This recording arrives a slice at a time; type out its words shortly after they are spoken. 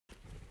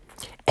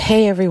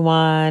Hey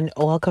everyone,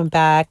 welcome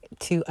back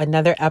to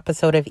another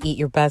episode of Eat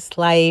Your Best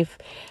Life.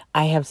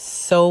 I have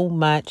so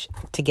much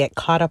to get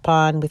caught up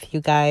on with you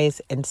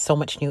guys and so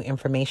much new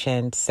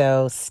information,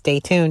 so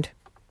stay tuned.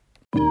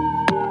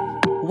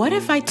 What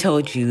if I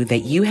told you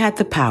that you had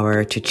the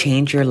power to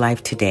change your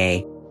life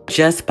today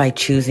just by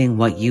choosing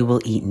what you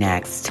will eat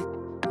next?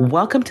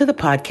 Welcome to the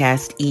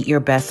podcast Eat Your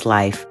Best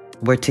Life,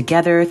 where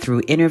together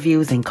through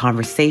interviews and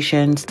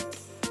conversations,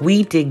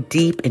 we dig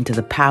deep into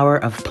the power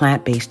of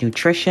plant-based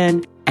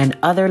nutrition and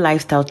other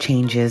lifestyle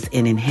changes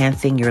in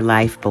enhancing your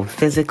life both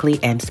physically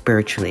and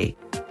spiritually.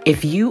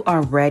 If you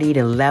are ready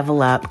to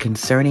level up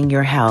concerning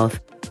your health,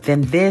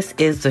 then this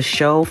is the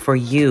show for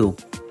you.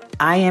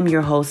 I am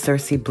your host,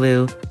 Circe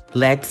Blue.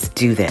 Let's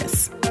do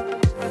this.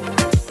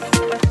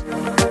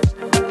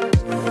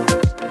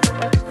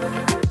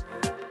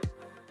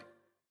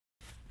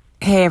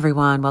 Hey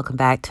everyone, welcome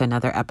back to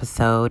another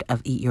episode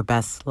of Eat Your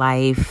Best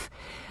Life.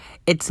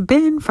 It's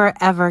been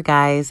forever,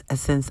 guys,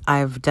 since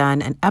I've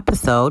done an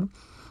episode,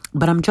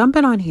 but I'm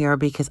jumping on here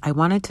because I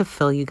wanted to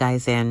fill you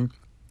guys in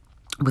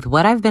with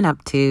what I've been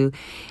up to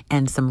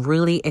and some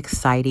really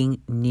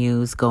exciting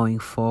news going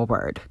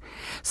forward.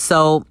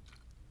 So,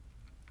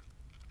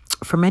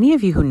 for many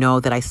of you who know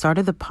that I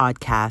started the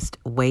podcast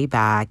way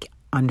back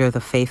under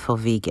the Faithful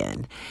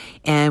Vegan.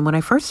 And when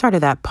I first started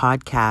that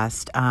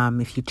podcast,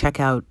 if you check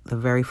out the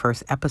very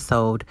first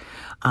episode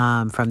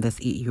from this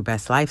Eat Your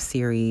Best Life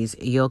series,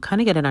 you'll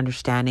kind of get an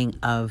understanding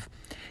of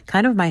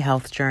kind of my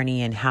health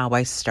journey and how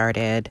I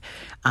started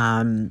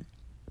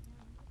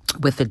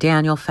with the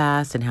Daniel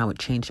fast and how it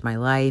changed my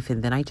life.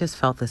 And then I just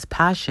felt this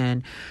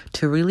passion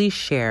to really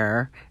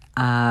share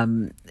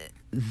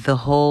the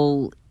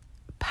whole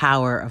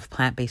power of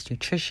plant-based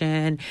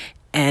nutrition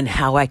and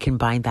how I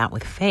combine that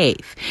with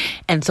faith.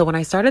 And so when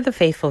I started the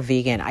Faithful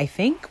Vegan, I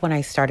think when I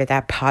started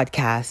that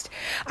podcast,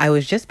 I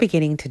was just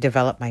beginning to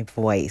develop my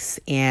voice.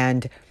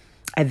 And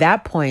at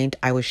that point,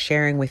 I was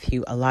sharing with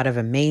you a lot of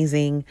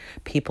amazing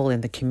people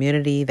in the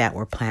community that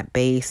were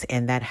plant-based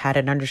and that had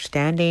an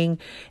understanding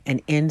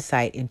and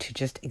insight into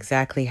just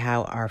exactly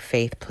how our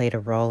faith played a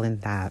role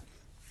in that.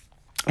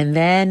 And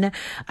then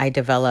I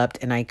developed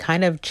and I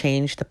kind of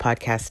changed the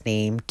podcast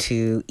name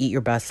to Eat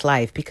Your Best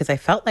Life because I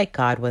felt like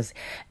God was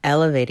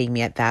elevating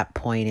me at that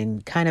point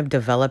and kind of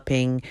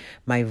developing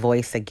my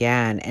voice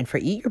again. And for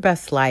Eat Your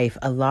Best Life,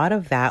 a lot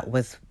of that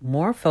was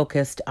more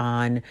focused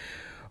on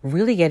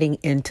really getting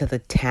into the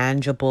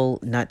tangible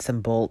nuts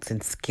and bolts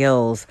and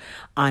skills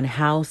on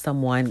how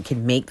someone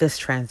can make this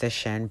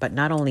transition. But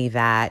not only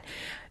that,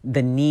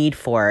 the need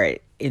for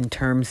it in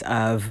terms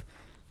of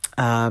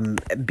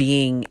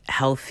being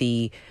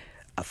healthy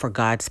for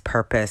God's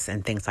purpose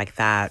and things like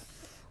that.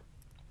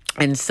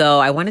 And so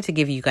I wanted to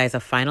give you guys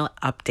a final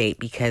update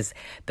because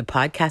the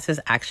podcast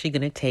is actually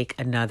going to take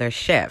another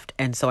shift.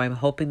 And so I'm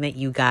hoping that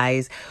you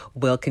guys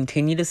will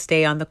continue to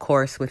stay on the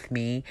course with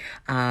me.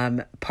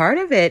 Part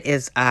of it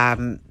is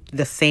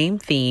the same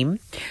theme.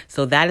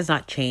 So that has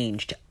not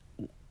changed.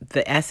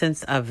 The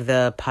essence of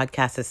the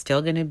podcast is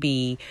still going to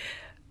be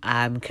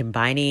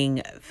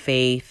combining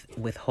faith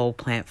with whole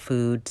plant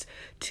foods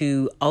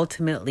to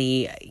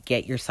ultimately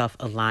get yourself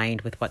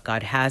aligned with what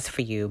God has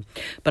for you.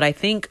 But I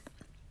think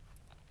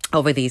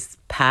over these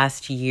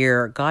past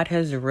year, God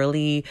has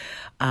really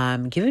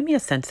given me a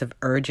sense of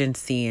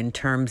urgency in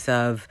terms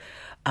of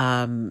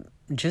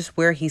just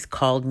where He's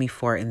called me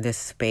for in this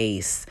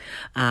space.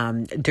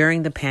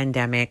 During the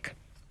pandemic,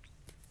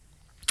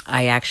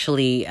 I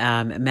actually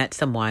met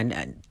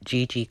someone,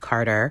 Gigi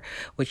Carter,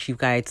 which you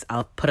guys,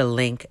 I'll put a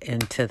link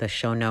into the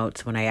show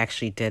notes when I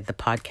actually did the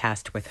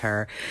podcast with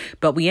her.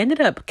 But we ended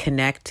up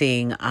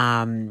connecting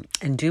and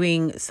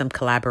doing some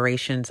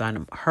collaborations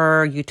on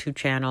her YouTube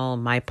channel,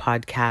 my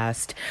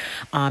podcast.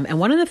 And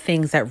one of the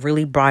things that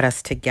really brought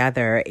us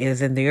together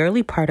is in the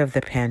early part of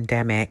the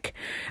pandemic,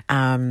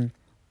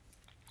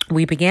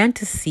 we began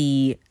to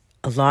see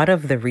a lot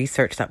of the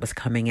research that was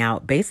coming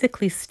out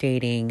basically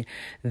stating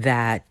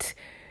that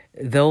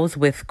those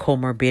with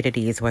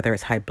comorbidities, whether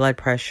it's high blood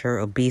pressure,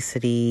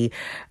 obesity,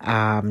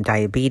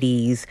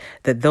 diabetes,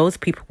 that those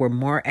people were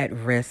more at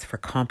risk for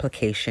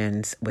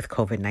complications with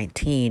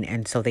COVID-19.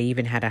 And so they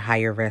even had a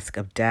higher risk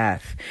of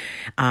death.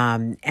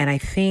 And I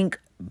think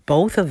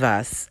both of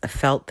us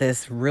felt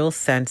this real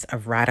sense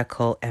of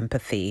radical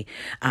empathy.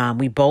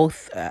 We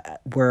both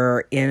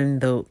were in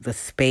the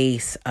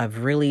space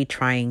of really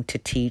trying to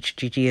teach.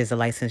 Gigi is a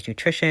licensed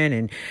nutrition,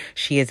 and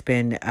she has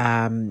been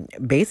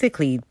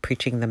basically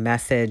preaching the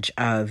message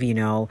of, you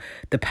know,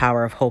 the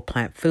power of whole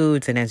plant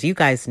foods. And as you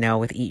guys know,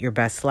 with Eat Your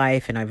Best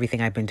Life and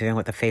everything I've been doing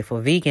with the Faithful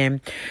Vegan,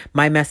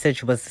 my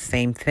message was the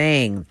same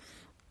thing.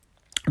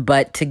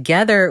 But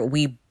together,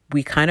 we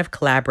kind of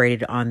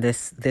collaborated on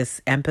this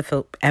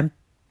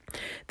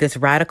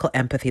radical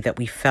empathy that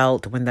we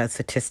felt when the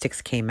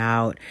statistics came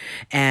out.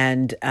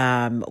 And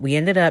we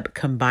ended up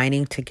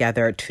combining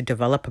together to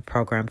develop a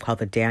program called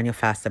the Daniel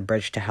Fast, The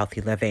Bridge to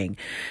Healthy Living,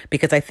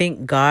 because I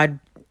think God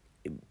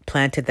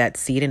planted that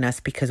seed in us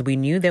because we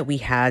knew that we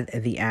had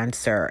the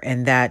answer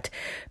and that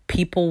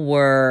people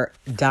were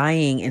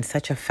dying in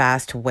such a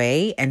fast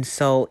way. And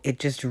so it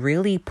just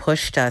really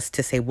pushed us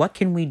to say, what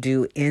can we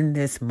do in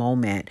this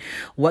moment?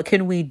 What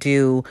can we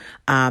do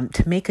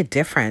to make a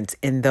difference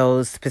in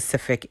those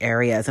specific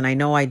areas? And I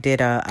know I did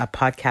a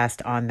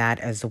podcast on that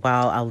as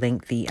well. I'll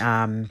link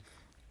the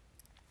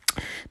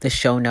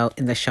show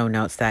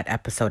notes, that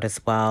episode as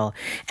well.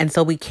 And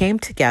so we came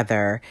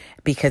together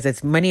because,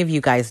 as many of you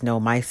guys know,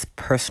 my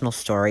personal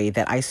story,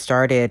 that I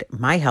started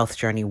my health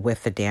journey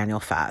with the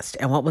Daniel fast.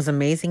 And what was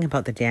amazing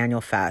about the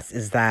Daniel fast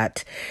is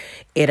that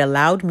it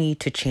allowed me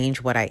to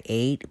change what I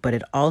ate, but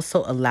it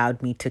also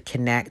allowed me to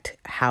connect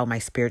how my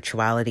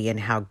spirituality and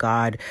how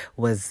God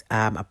was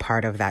a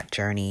part of that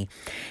journey.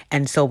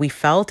 And so we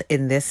felt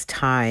in this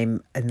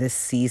time, in this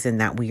season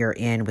that we are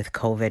in with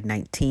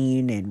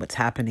COVID-19 and what's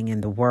happening in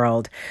the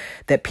world,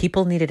 that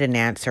people needed an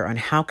answer on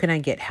how can I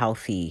get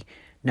healthy,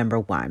 number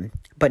one.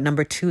 But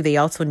number two, they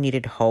also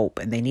needed hope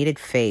and they needed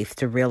faith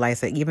to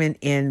realize that even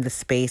in the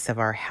space of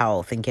our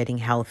health and getting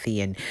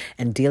healthy and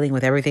dealing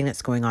with everything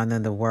that's going on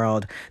in the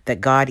world, that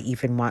God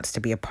even wants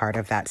to be a part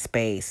of that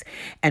space.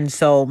 And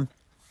so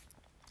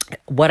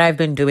what I've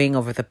been doing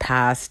over the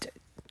past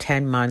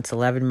 10 months,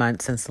 11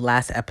 months since the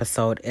last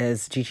episode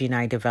is Gigi and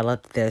I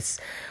developed this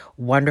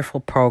wonderful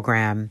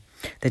program,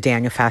 the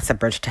Daniel Fast, A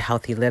Bridge to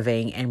Healthy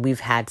Living. And we've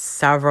had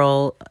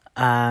several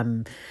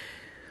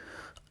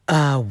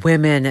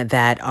women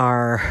that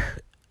are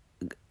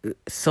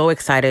so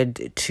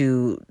excited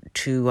to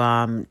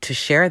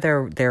share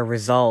their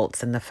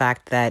results and the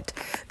fact that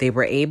they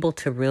were able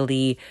to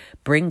really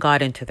bring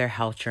God into their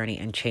health journey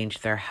and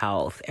change their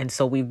health. And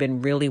so we've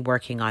been really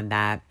working on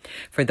that.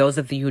 For those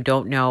of you who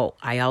don't know,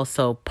 I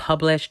also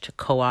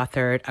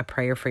co-authored a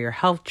Prayer for Your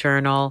Health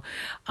journal,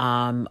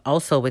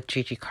 also with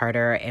Gigi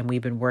Carter, and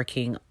we've been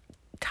working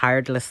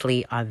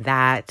tirelessly on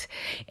that.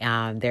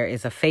 There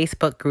is a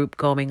Facebook group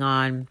going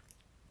on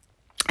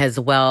as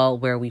well,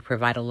 where we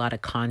provide a lot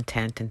of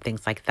content and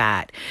things like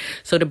that.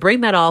 So to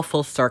bring that all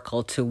full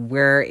circle to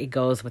where it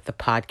goes with the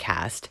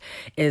podcast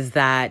is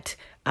that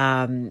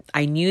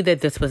I knew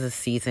that this was a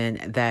season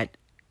that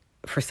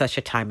for such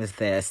a time as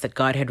this, that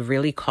God had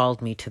really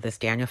called me to this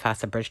Daniel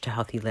Fast, A Bridge to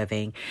Healthy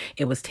Living.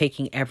 It was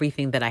taking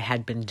everything that I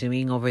had been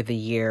doing over the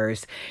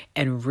years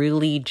and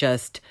really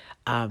just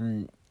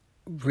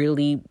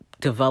really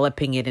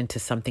developing it into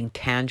something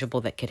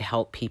tangible that could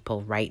help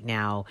people right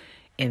now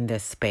in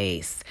this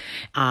space.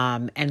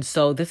 And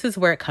so this is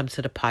where it comes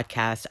to the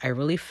podcast. I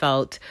really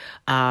felt,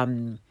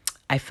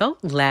 I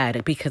felt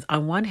led because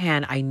on one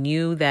hand, I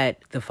knew that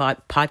the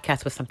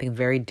podcast was something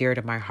very dear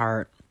to my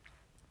heart.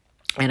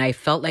 And I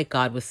felt like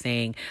God was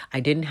saying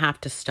I didn't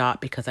have to stop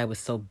because I was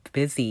so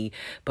busy,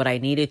 but I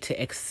needed to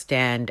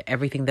extend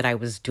everything that I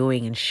was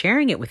doing and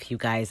sharing it with you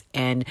guys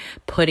and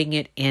putting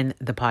it in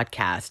the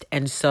podcast.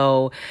 And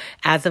so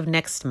as of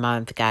next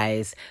month,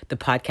 guys, the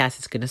podcast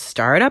is going to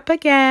start up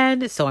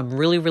again. So I'm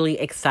really, really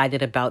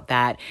excited about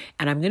that.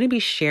 And I'm going to be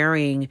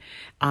sharing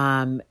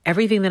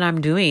everything that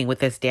I'm doing with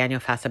this Daniel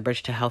Fast, A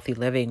Bridge to Healthy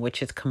Living,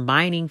 which is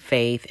combining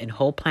faith and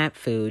whole plant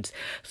foods.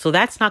 So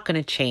that's not going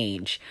to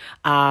change.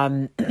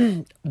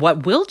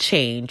 What will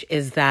change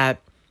is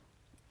that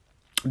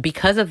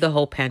because of the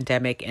whole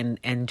pandemic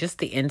and just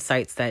the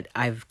insights that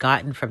I've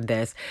gotten from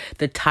this,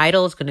 the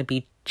title is going to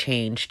be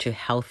changed to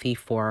Healthy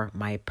for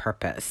My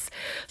Purpose.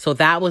 So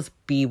that will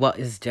be what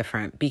is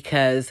different,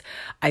 because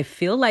I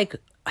feel like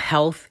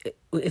health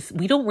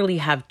we don't really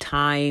have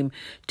time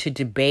to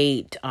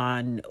debate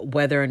on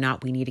whether or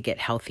not we need to get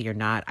healthy or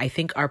not. I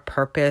think our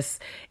purpose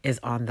is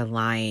on the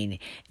line.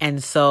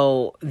 And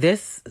so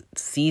this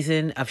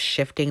season of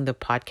shifting the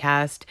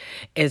podcast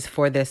is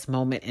for this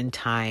moment in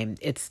time.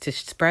 It's to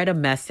spread a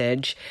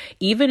message,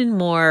 even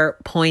more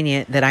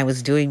poignant than I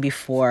was doing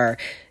before,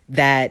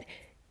 that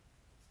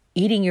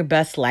eating your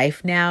best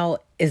life now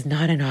is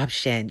not an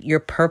option. Your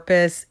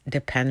purpose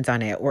depends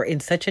on it. We're in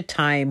such a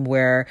time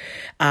where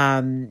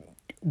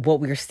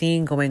what we're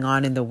seeing going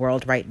on in the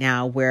world right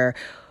now, where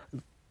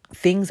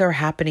things are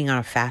happening on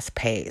a fast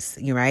pace,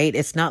 right?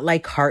 It's not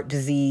like heart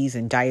disease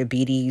and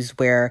diabetes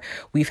where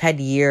we've had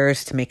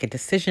years to make a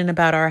decision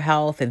about our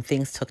health and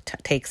things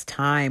takes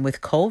time.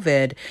 With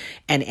COVID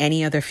and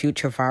any other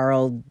future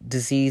viral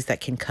disease that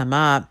can come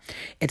up,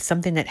 it's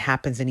something that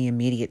happens in the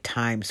immediate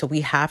time. So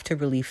we have to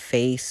really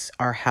face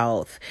our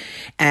health.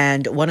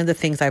 And one of the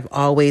things I've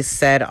always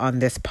said on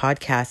this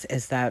podcast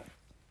is that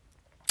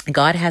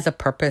God has a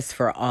purpose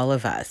for all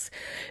of us,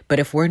 but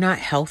if we're not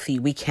healthy,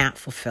 we can't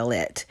fulfill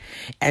it.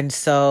 And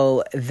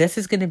so this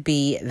is going to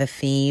be the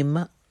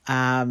theme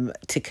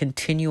to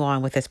continue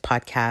on with this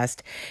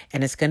podcast,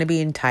 and it's going to be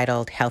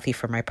entitled Healthy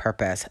for My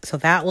Purpose. So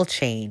that will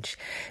change.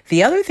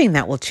 The other thing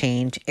that will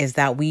change is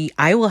that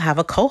I will have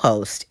a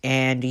co-host,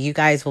 and you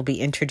guys will be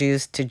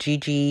introduced to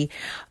Gigi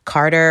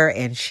Carter,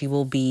 and she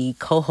will be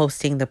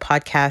co-hosting the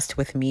podcast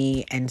with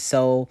me. And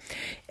so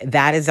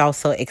that is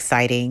also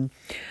exciting.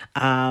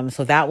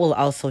 So that will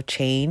also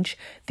change.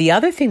 The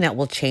other thing that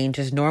will change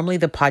is normally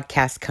the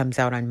podcast comes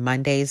out on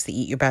Mondays, the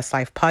Eat Your Best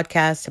Life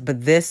podcast,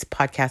 but this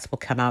podcast will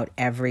come out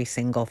every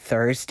single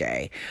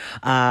Thursday.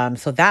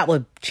 So that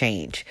will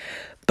change.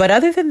 But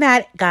other than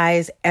that,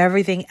 guys,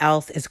 everything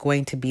else is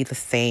going to be the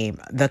same.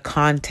 The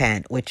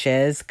content, which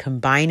is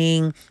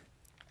combining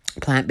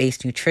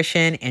plant-based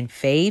nutrition and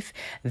faith,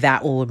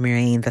 that will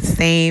remain the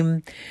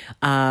same.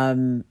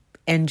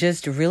 And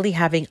just really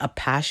having a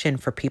passion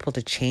for people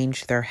to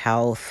change their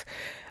health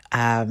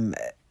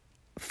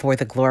for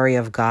the glory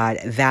of God,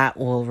 that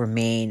will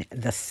remain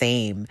the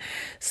same.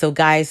 So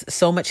guys,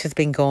 so much has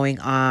been going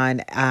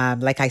on.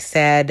 Like I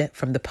said,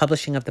 from the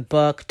publishing of the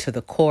book to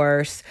the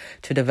course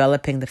to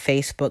developing the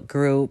Facebook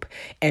group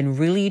and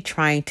really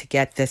trying to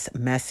get this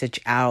message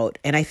out.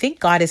 And I think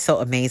God is so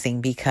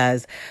amazing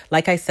because,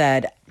 like I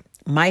said,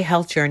 my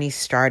health journey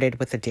started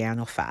with the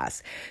Daniel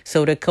fast.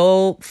 So to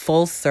go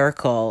full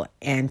circle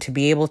and to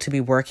be able to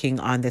be working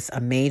on this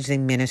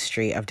amazing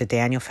ministry of the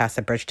Daniel fast,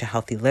 a bridge to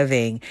healthy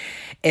living,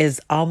 is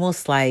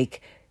almost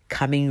like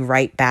coming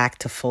right back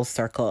to full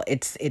circle.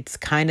 It's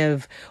kind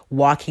of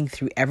walking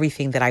through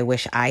everything that I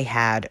wish I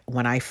had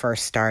when I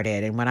first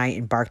started and when I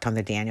embarked on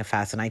the Daniel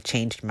fast and I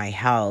changed my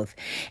health.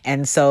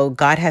 And so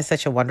God has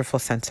such a wonderful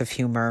sense of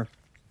humor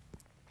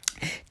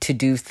to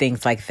do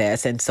things like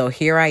this. And so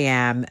here I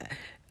am,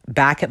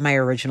 back at my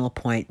original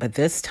point, but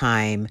this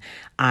time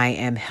I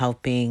am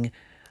helping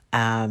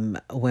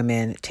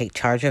women take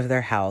charge of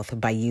their health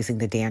by using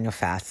the Daniel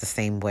fast the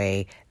same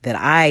way that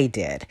I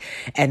did.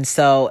 And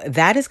so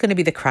that is going to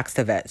be the crux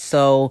of it.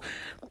 So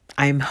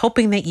I'm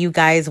hoping that you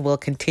guys will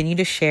continue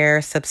to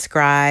share,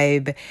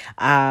 subscribe,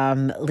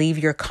 leave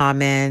your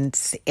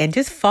comments, and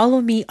just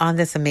follow me on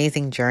this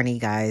amazing journey,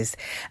 guys.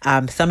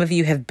 Some of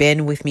you have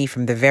been with me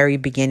from the very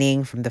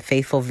beginning, from the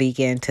Faithful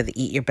Vegan to the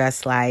Eat Your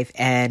Best Life,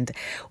 and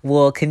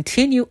will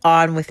continue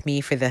on with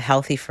me for the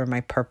Healthy for My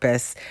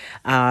Purpose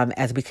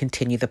as we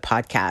continue the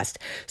podcast.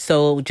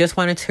 So just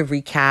wanted to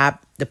recap,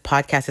 the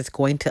podcast is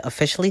going to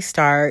officially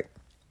start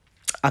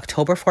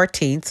October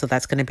 14th. So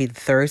that's going to be the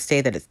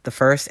Thursday that the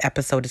first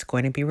episode is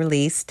going to be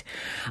released.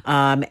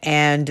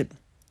 And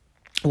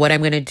what I'm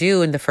going to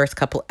do in the first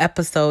couple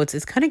episodes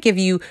is kind of give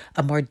you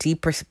a more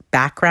deeper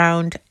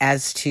background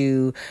as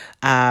to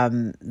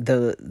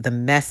the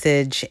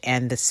message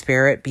and the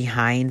spirit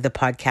behind the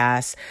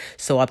podcast.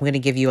 So I'm going to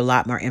give you a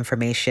lot more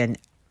information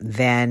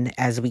then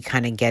as we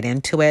kind of get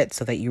into it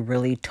so that you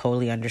really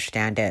totally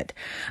understand it.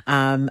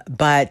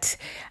 But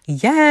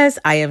yes,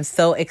 I am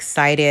so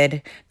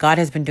excited. God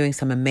has been doing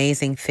some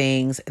amazing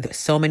things.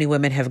 So many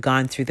women have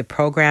gone through the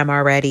program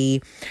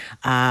already.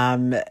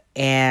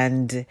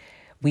 And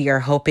we are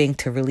hoping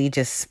to really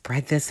just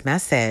spread this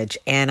message.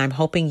 And I'm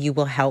hoping you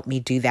will help me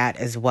do that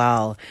as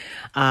well.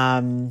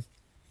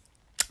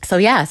 So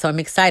I'm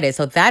excited.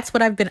 So that's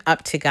what I've been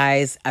up to,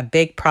 guys. A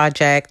big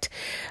project.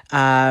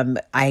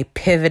 I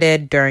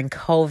pivoted during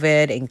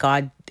COVID and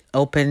God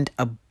opened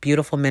a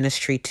beautiful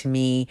ministry to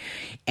me.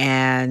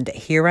 And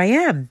here I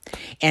am.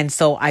 And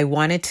so I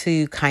wanted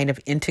to kind of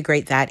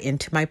integrate that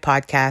into my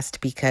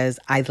podcast because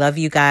I love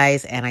you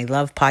guys and I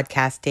love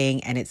podcasting.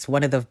 And it's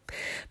one of the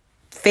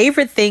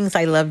favorite things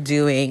I love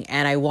doing.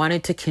 And I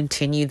wanted to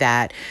continue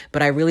that.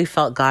 But I really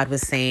felt God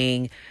was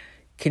saying,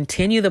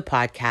 continue the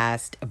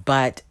podcast,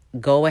 but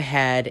go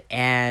ahead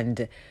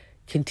and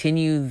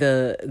continue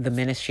the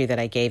ministry that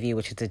I gave you,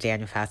 which is the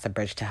Daniel Fast, a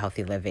bridge to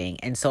healthy living.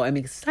 And so I'm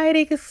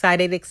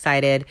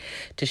excited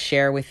to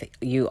share with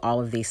you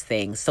all of these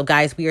things. So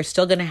guys, we are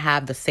still going to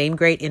have the same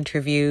great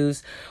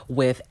interviews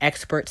with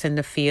experts in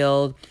the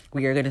field.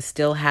 We are going to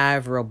still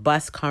have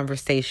robust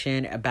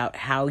conversation about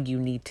how you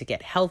need to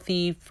get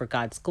healthy for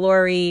God's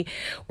glory.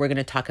 We're going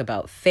to talk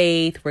about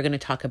faith. We're going to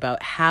talk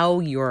about how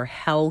your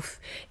health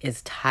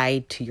is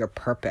tied to your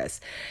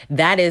purpose.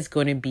 That is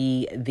going to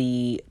be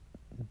the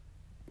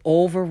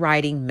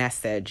overriding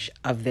message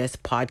of this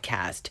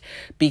podcast,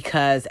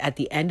 because at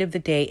the end of the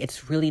day,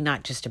 it's really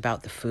not just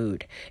about the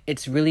food.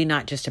 It's really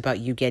not just about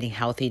you getting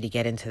healthy to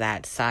get into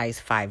that size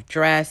 5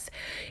 dress.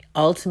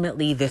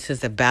 Ultimately, this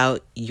is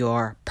about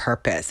your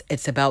purpose.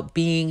 It's about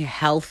being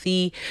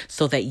healthy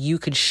so that you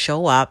can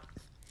show up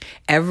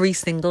every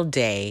single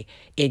day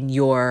in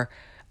your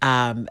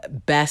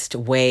best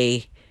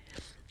way,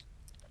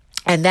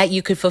 and that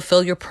you could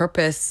fulfill your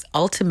purpose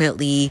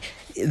ultimately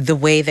the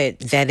way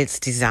that it's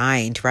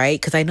designed,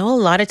 right? Because I know a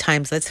lot of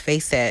times, let's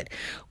face it,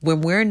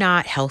 when we're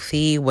not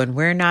healthy, when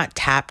we're not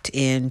tapped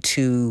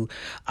into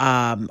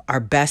our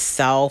best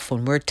self,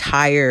 when we're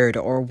tired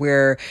or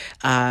we're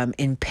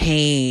in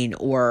pain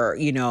or,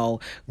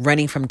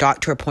 running from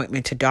doctor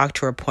appointment to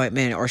doctor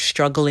appointment or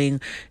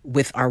struggling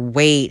with our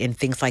weight and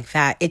things like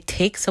that, it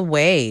takes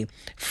away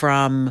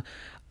from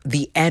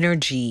the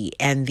energy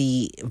and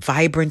the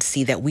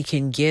vibrancy that we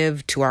can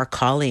give to our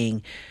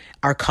calling.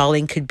 Our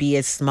calling could be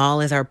as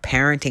small as our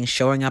parenting,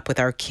 showing up with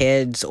our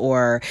kids,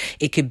 or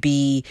it could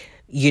be,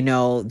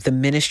 the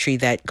ministry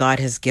that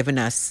God has given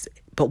us.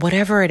 But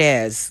whatever it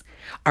is,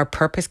 Our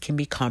purpose can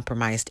be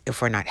compromised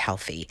if we're not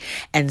healthy.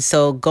 And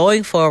so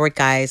going forward,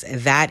 guys,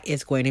 that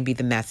is going to be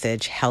the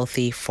message,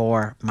 healthy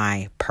for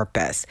my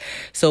purpose.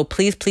 So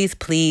please, please,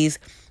 please,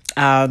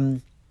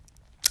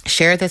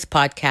 share this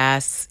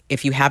podcast.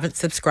 If you haven't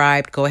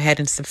subscribed, go ahead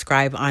and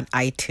subscribe on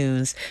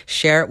iTunes.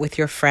 Share it with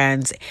your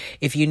friends.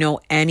 If you know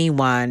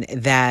anyone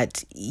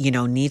that,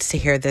 needs to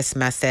hear this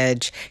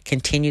message,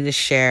 continue to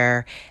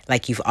share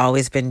like you've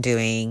always been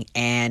doing.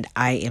 And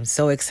I am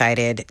so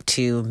excited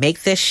to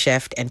make this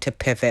shift and to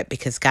pivot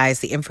because,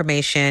 guys, the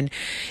information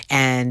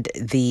and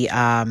the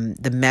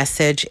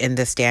message in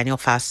this Daniel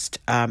Fast,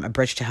 A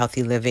Bridge to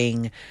Healthy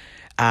Living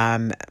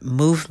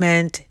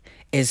movement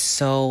is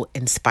so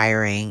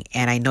inspiring.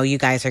 And I know you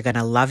guys are going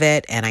to love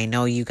it. And I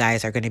know you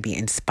guys are going to be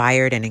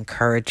inspired and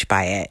encouraged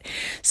by it.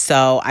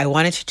 So I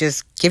wanted to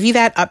just give you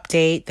that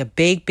update, the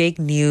big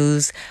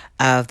news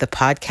of the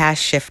podcast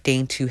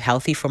shifting to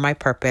Healthy for My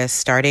Purpose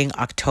starting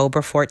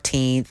October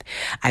 14th.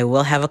 I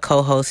will have a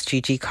co-host,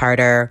 Gigi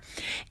Carter.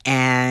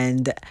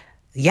 And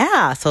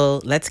yeah, so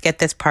let's get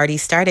this party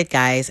started,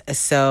 guys.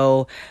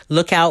 So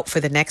look out for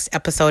the next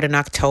episode in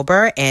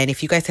October. And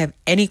if you guys have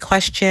any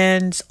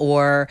questions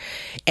or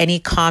any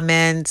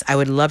comments, I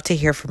would love to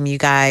hear from you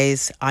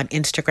guys on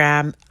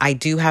Instagram. I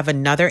do have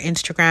another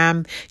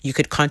Instagram. You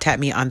could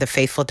contact me on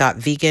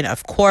thefaithful.vegan,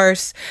 of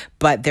course,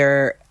 but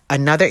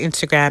another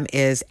Instagram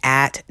is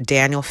at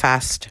Daniel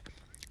Fast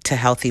to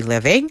Healthy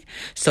Living.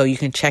 So you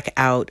can check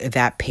out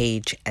that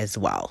page as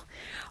well.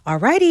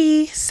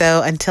 Alrighty,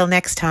 so until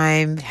next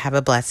time, have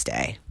a blessed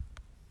day.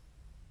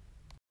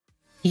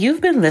 You've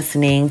been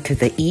listening to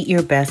the Eat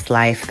Your Best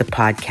Life, the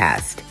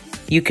podcast.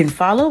 You can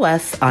follow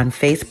us on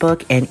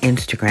Facebook and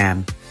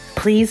Instagram.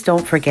 Please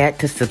don't forget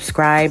to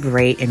subscribe,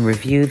 rate, and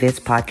review this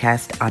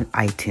podcast on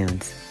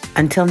iTunes.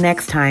 Until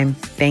next time,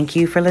 thank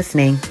you for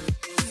listening.